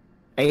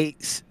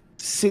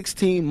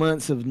 16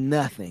 months of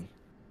nothing.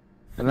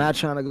 I'm not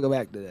trying to go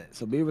back to that.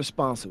 So be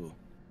responsible.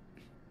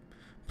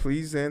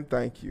 Please and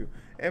thank you.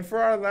 And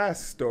for our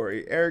last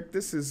story, Eric,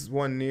 this is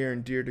one near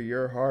and dear to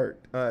your heart.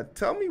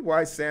 Tell me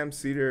why Sam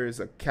Seder is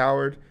a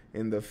coward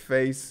in the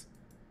face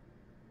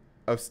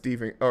of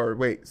Steven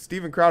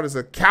Crowder is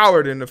a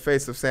coward in the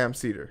face of Sam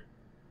Seder.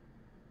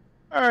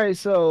 All right,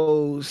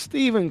 so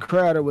Steven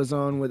Crowder was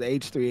on with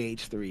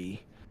H3H3.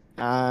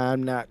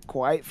 I'm not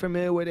quite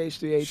familiar with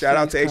H3H3. Shout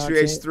out to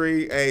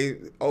H3H3. Hey,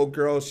 old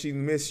girl, she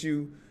miss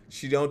you.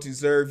 She don't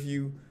deserve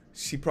you.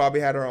 She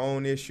probably had her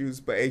own issues,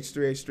 but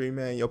H3H3,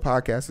 man, your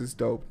podcast is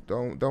dope.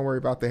 Don't worry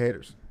about the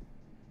haters.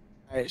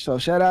 All right, so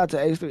shout out to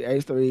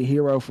H3,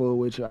 Heero Fool,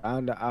 which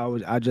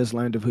I just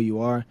learned of who you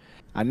are.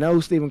 I know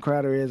who Steven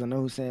Crowder is. I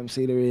know who Sam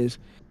Seder is.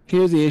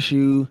 Here's the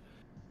issue.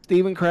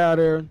 Steven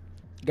Crowder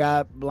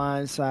got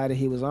blindsided.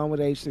 He was on with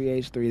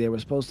H3H3. They were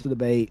supposed to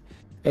debate.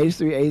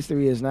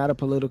 H3H3 is not a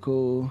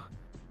political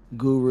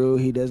guru.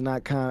 He does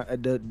not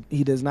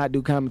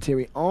do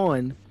commentary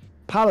on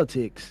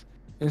politics.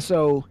 And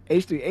so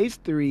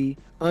H3H3,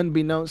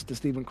 unbeknownst to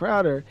Steven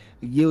Crowder,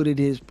 yielded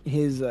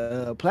his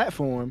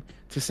platform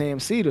to Sam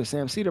Seder.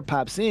 Sam Seder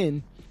pops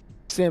in.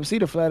 Sam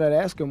Seder flat out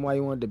asks him why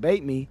you want to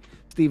debate me.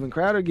 Steven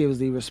Crowder gives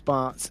the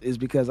response is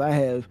because I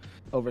have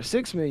over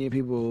 6 million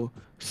people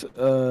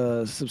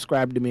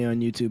subscribed to me on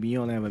YouTube, and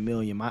you only have 1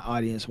 million. My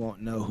audience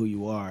won't know who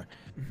you are.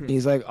 Mm-hmm.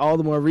 He's like, all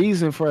the more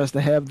reason for us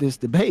to have this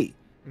debate.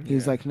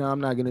 He's like, no,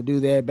 I'm not going to do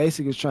that.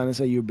 Basically, he's trying to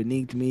say you're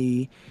beneath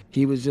me.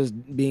 He was just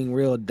being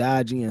real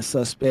dodgy and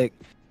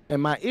suspect.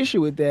 And my issue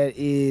with that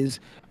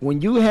is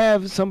when you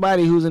have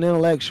somebody who's an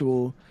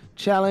intellectual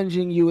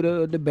challenging you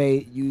to a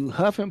debate, you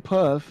huff and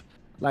puff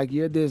like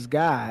you're this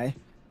guy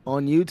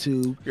on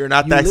YouTube. You're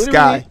not that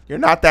guy. You're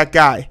not that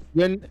guy.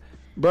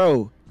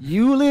 Bro,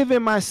 you live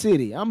in my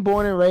city. I'm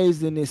born and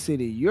raised in this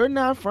city. You're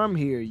not from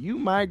here. You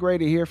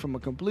migrated here from a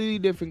completely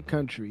different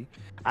country.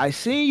 I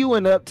seen you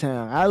in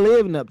Uptown. I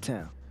live in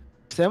Uptown.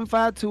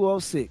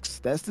 75206.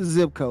 That's the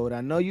zip code. I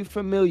know you're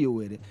familiar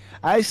with it.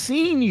 I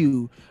seen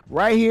you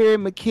right here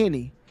in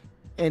McKinney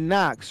and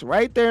knocks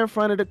right there in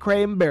front of the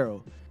Crate and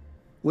Barrel,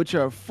 which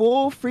are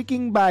full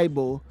freaking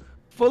Bible,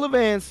 full of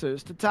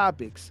answers to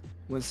topics.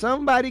 When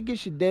somebody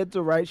gets you dead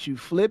to rights, you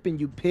flip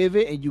and you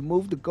pivot and you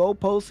move the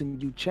goalposts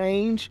and you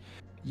change.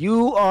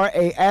 You are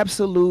a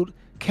absolute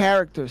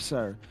character,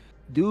 sir.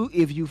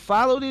 If you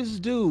follow this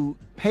dude,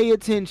 pay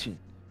attention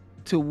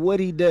to what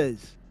he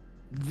does.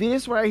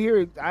 This right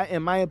here,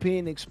 in my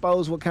opinion,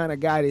 expose what kind of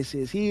guy this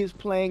is. He is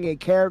playing a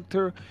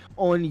character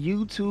on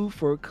YouTube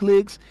for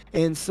clicks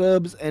and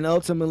subs and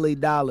ultimately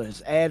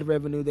dollars, ad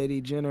revenue that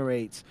he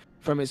generates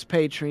from his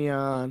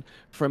Patreon,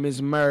 from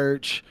his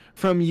merch,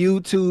 from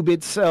YouTube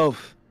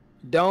itself.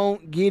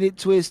 Don't get it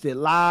twisted.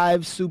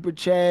 Live, super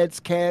chats,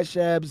 cash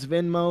apps,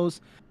 Venmos.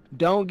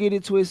 Don't get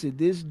it twisted.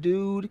 This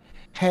dude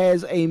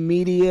has a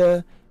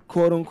media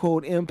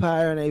quote-unquote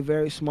empire in a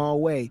very small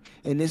way.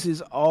 And this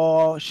is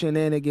all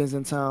shenanigans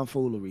and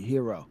tomfoolery.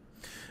 Heero.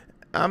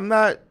 I'm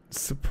not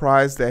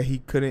surprised that he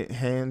couldn't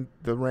hand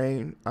the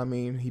reign. I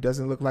mean, he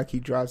doesn't look like he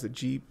drives a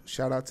Jeep.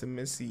 Shout out to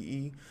Missy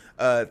E.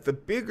 The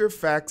bigger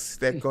facts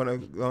that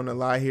gonna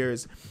lie here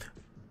is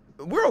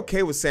we're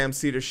okay with Sam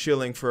Seder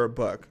shilling for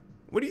 $1.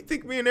 What do you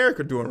think me and Eric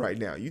are doing right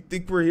now? You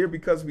think we're here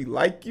because we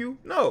like you?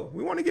 No,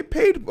 we want to get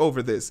paid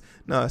over this.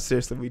 No,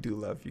 seriously, we do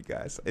love you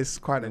guys. It's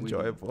quite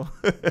enjoyable.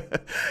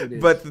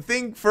 But the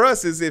thing for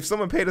us is if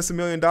someone paid us $1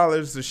 million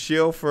to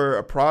shill for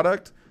a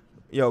product,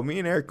 yo, me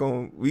and Eric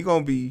we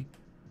gonna be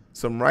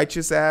some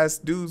righteous ass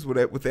dudes with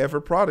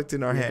whatever product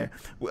in our hand.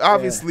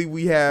 Obviously,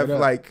 we have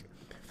like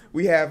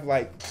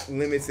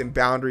limits and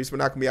boundaries. We're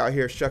not gonna be out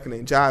here shucking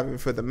and jiving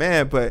for the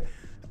man, but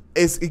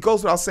it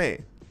goes without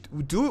saying.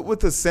 Do it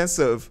with a sense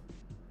of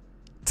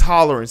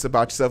tolerance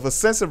about yourself, a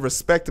sense of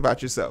respect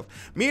about yourself.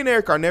 Me and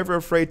Eric are never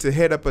afraid to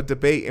head up a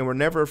debate, and we're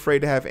never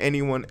afraid to have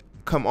anyone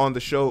come on the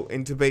show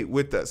and debate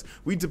with us.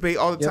 We debate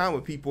all the time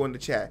with people in the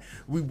chat.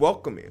 We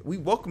welcome it. We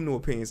welcome new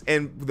opinions.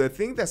 And the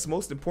thing that's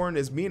most important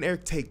is me and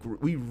Eric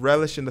we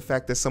relish in the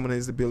fact that someone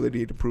has the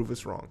ability to prove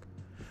us wrong.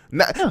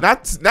 Not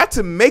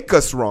to make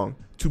us wrong,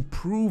 to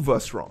prove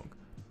us wrong.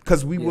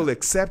 Because we will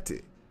accept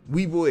it.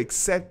 We will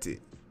accept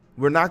it.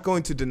 We're not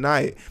going to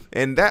deny it.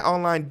 And that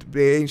online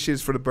debate shit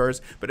is for the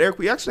birds. But Eric,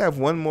 we actually have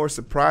one more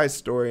surprise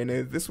story. And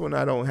this one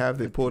I don't have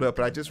it pulled up,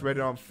 but I just read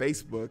it on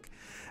Facebook.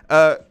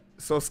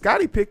 So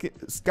Scottie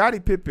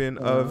Pippen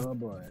of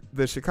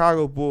the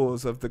Chicago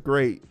Bulls, of the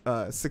great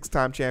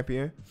 6-time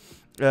champion,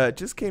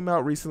 just came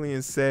out recently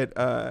and said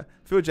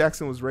Phil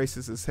Jackson was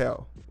racist as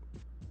hell.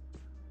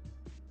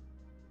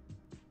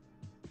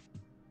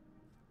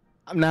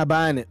 I'm not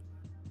buying it.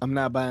 I'm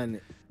not buying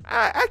it.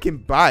 I can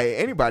buy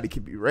it. Anybody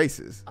can be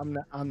racist. I'm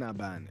not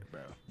buying it, bro.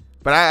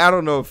 But I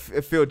don't know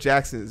if Phil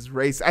Jackson is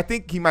racist. I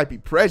think he might be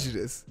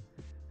prejudiced.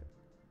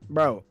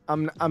 Bro,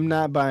 I'm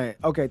not buying it.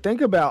 Okay,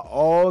 think about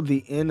all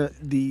the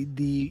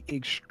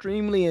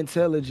extremely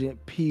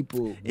intelligent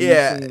people.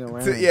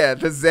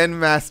 The Zen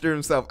master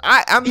himself.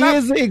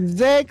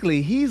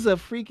 Exactly. He's a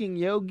freaking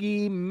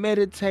yogi,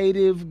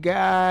 meditative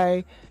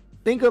guy.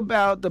 Think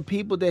about the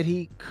people that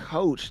he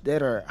coached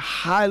that are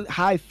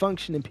high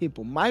functioning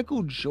people.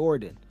 Michael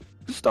Jordan.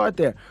 Let's start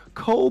there.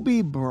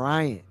 Kobe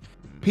Bryant.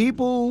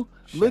 People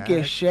look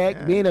at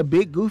Shaq being a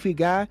big goofy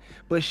guy,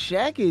 but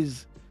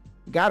Shaq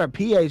got a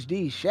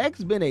PhD.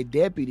 Shaq's been a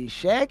deputy.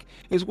 Shaq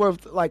is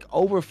worth like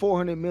over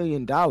 $400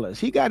 million.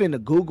 He got into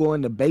Google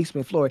in the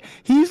basement floor.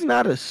 He's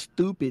not a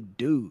stupid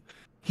dude.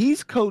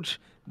 He's coached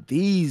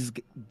these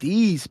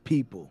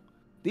people.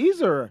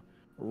 These are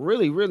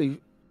really, really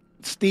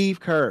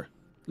Steve Kerr.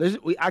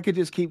 I could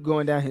just keep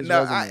going down his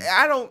resume.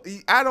 I don't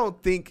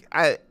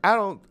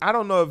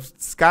know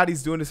if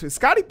Scottie's doing this.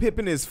 Scottie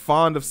Pippen is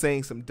fond of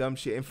saying some dumb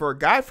shit, and for a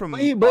guy from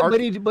he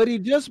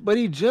just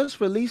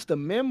released a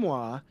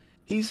memoir.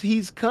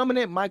 He's coming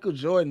at Michael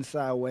Jordan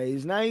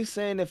sideways. Now he's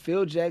saying that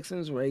Phil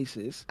Jackson's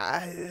racist.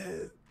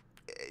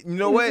 You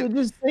know what?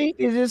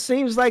 It just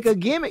seems like a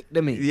gimmick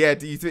to me. Yeah.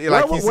 Do you think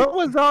what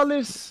was all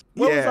this?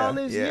 What was all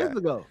this years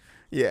ago?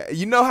 Yeah,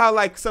 you know how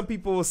like some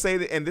people will say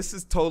that, and this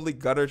is totally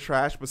gutter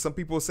trash, but some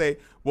people will say,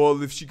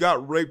 well, if she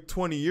got raped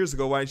 20 years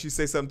ago, why didn't she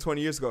say something 20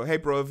 years ago? Hey,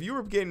 bro, if you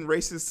were getting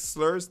racist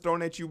slurs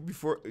thrown at you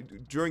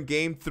during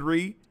Game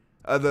 3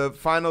 of the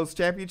Finals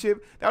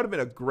championship, that would have been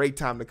a great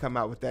time to come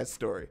out with that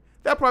story.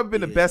 That probably been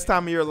the best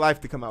time of your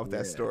life to come out with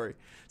that story.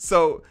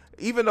 So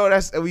even though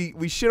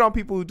we shit on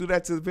people who do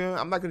that to the film,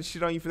 I'm not gonna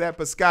shit on you for that.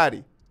 But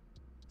Scottie,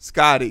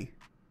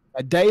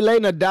 a day late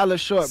and a dollar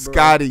short, bro.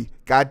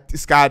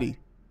 Scottie.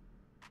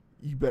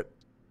 You bet.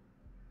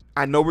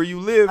 I know where you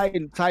live.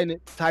 Tighten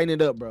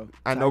it up, bro.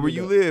 I know where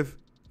you live.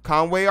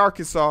 Conway,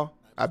 Arkansas.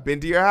 I've been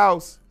to your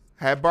house.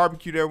 Had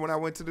barbecue there when I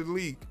went to the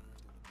league.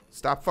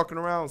 Stop fucking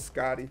around,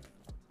 Scottie.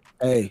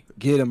 Hey,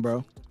 get him,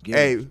 bro.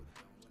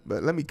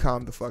 But let me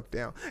calm the fuck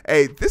down.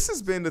 Hey, this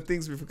has been the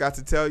things we forgot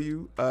to tell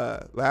you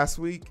last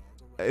week.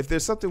 If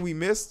there's something we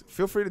missed,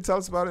 feel free to tell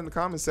us about it in the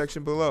comment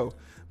section below.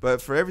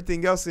 But for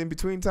everything else in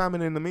between time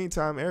and in the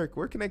meantime, Eric,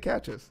 where can they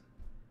catch us?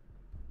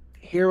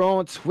 Here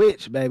on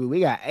Twitch, baby.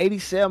 We got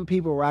 87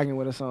 people rocking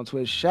with us on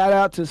Twitch. Shout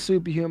out to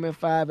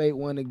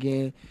Superhuman581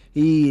 again.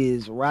 He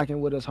is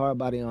rocking with us hard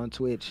body on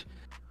Twitch.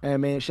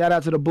 And man, shout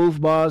out to the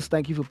booth boss.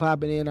 Thank you for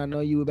popping in. I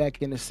know you were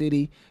back in the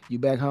city. You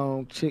back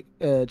home,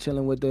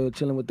 chilling with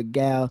the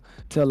gal.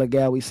 Tell the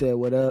gal we said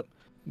what up.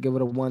 Give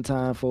it a one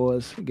time for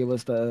us. Give her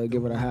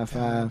a high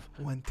five.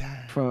 One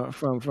time.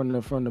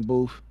 From the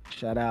booth.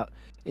 Shout out.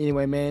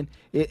 Anyway, man.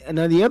 And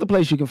the other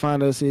place you can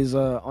find us is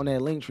on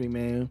that Linktree,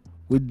 man.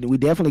 We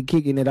definitely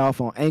kicking it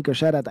off on Anchor.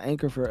 Shout out to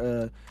Anchor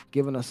for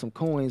giving us some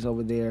coins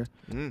over there.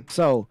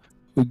 So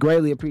we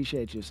greatly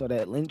appreciate you. So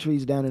that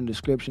Linktree's down in the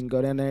description.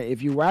 Go down there.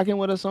 If you're rocking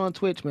with us on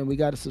Twitch, man, we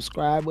got a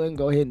subscribe button.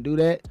 Go ahead and do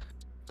that.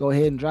 Go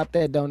ahead and drop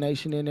that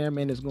donation in there,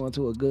 man. It's going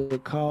to a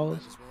good cause.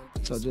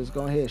 So just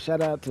go ahead.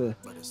 Shout out to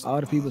all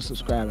the people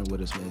subscribing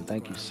with us, man.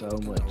 Thank you so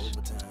much.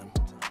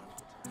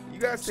 You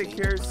guys take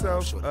care of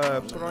yourself.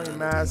 Put on your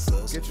mask.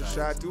 Get your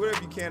shot. Do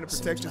whatever you can to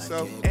protect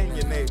yourself and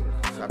your neighbor.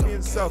 Stop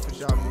being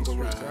selfish out in these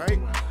streets, all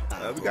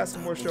right? We got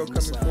some more show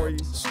coming for you.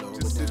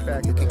 Just sit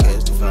back and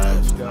catch the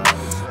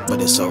vibes.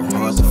 But it's so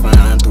hard to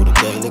find through the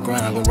daily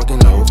grind. Been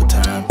working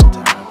overtime.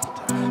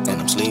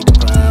 And I'm sleep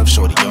deprived.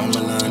 Shorty on my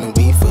line and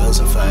we fuss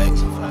and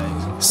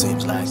fight.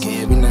 Seems like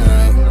every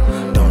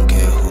night. Don't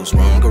care who's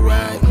wrong or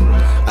right.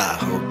 I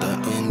hope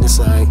the end is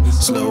sight.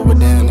 Slow it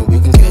down and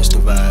we can catch the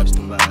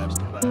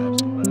vibes.